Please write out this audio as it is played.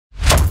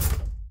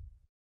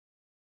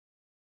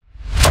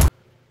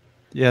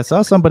Yeah, I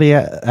saw somebody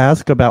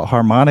ask about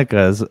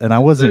harmonicas, and I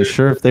wasn't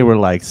sure if they were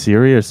like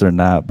serious or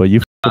not. But you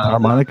with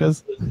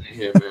harmonicas? Listen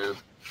here, man.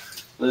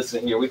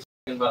 Listen here. We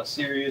talking about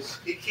serious.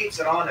 He keeps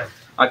it on him.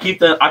 I keep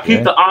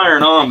the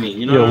iron on me.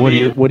 You know Yo, what I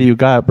mean? what do you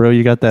got, bro?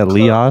 You got that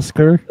Lee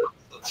Oscar?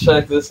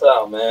 Check this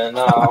out, man.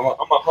 Nah, I'm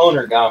a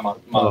Honer guy.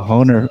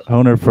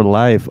 Honer for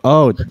life.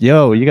 Oh,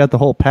 yo, you got the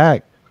whole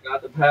pack. I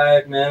got the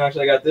pack, man.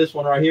 Actually, I got this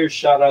one right here.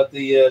 Shout out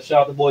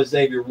the boy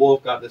Xavier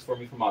Wolf. Got this for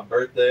me for my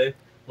birthday.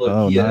 Look,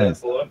 oh,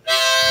 nice. Boy.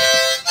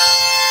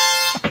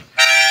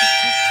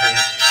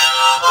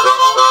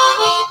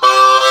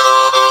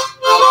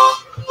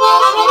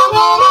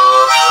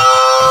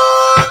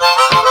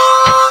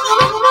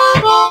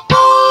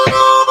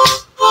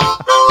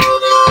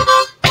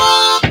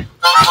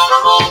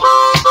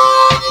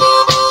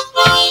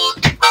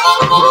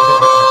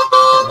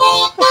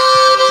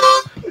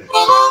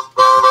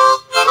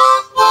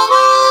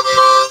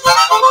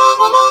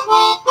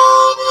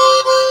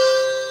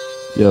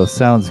 Yo,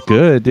 sounds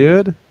good,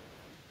 dude.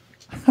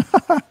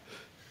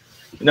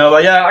 No,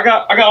 but yeah, I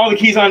got all the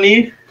keys I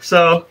need.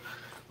 So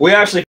we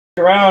actually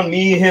around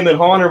me, him, and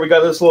Hunter. We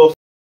got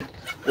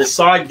this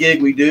side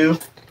gig we do.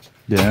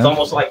 Yeah. It's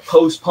almost like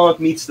post punk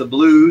meets the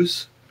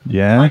blues.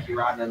 Yeah. Mikey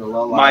rotting in the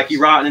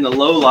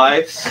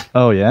Lowlifes.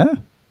 Oh yeah.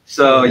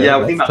 So yeah,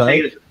 we think about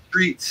taking it to the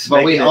streets.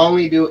 But we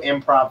only do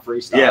improv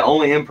freestyle. Yeah,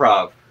 only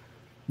improv.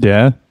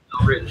 Yeah.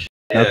 No written shit.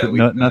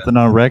 Nothing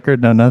on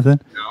record. No nothing.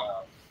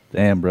 No.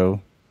 Damn,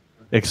 bro.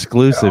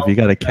 Exclusive. You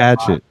gotta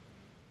catch it.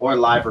 Or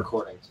live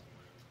recordings.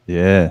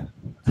 Yeah.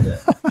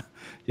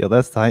 Yo,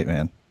 that's tight,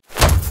 man.